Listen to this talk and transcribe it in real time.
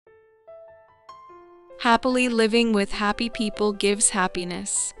Happily living with happy people gives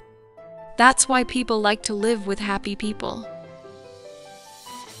happiness. That's why people like to live with happy people.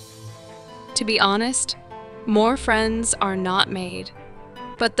 To be honest, more friends are not made,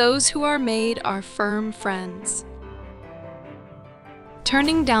 but those who are made are firm friends.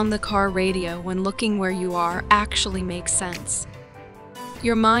 Turning down the car radio when looking where you are actually makes sense.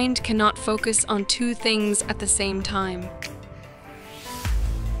 Your mind cannot focus on two things at the same time.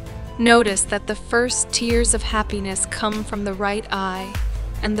 Notice that the first tears of happiness come from the right eye,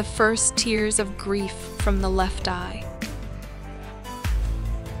 and the first tears of grief from the left eye.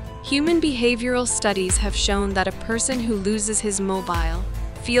 Human behavioral studies have shown that a person who loses his mobile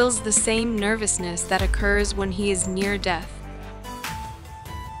feels the same nervousness that occurs when he is near death.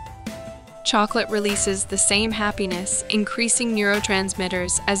 Chocolate releases the same happiness, increasing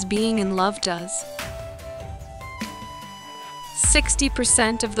neurotransmitters as being in love does.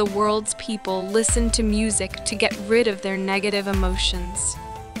 60% of the world's people listen to music to get rid of their negative emotions.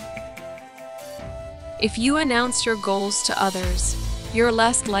 If you announce your goals to others, you're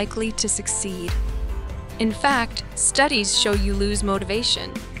less likely to succeed. In fact, studies show you lose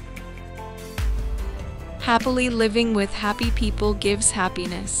motivation. Happily living with happy people gives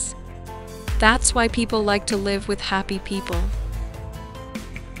happiness. That's why people like to live with happy people.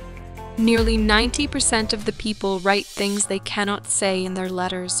 Nearly 90% of the people write things they cannot say in their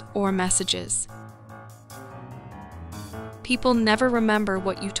letters or messages. People never remember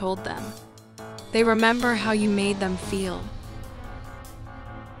what you told them. They remember how you made them feel.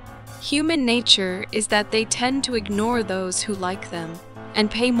 Human nature is that they tend to ignore those who like them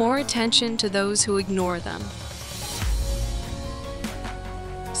and pay more attention to those who ignore them.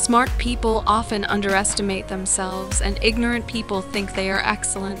 Smart people often underestimate themselves, and ignorant people think they are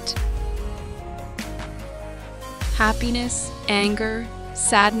excellent. Happiness, anger,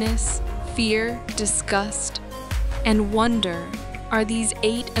 sadness, fear, disgust, and wonder are these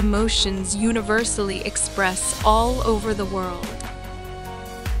 8 emotions universally expressed all over the world.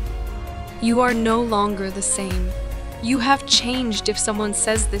 You are no longer the same. You have changed. If someone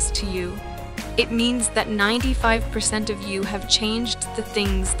says this to you, it means that 95% of you have changed the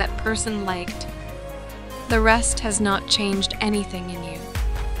things that person liked. The rest has not changed anything in you.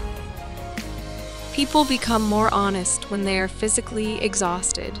 People become more honest when they are physically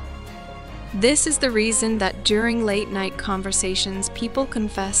exhausted. This is the reason that during late-night conversations, people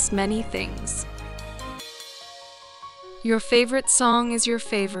confess many things. Your favorite song is your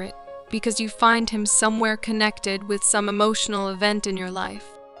favorite because you find him somewhere connected with some emotional event in your life.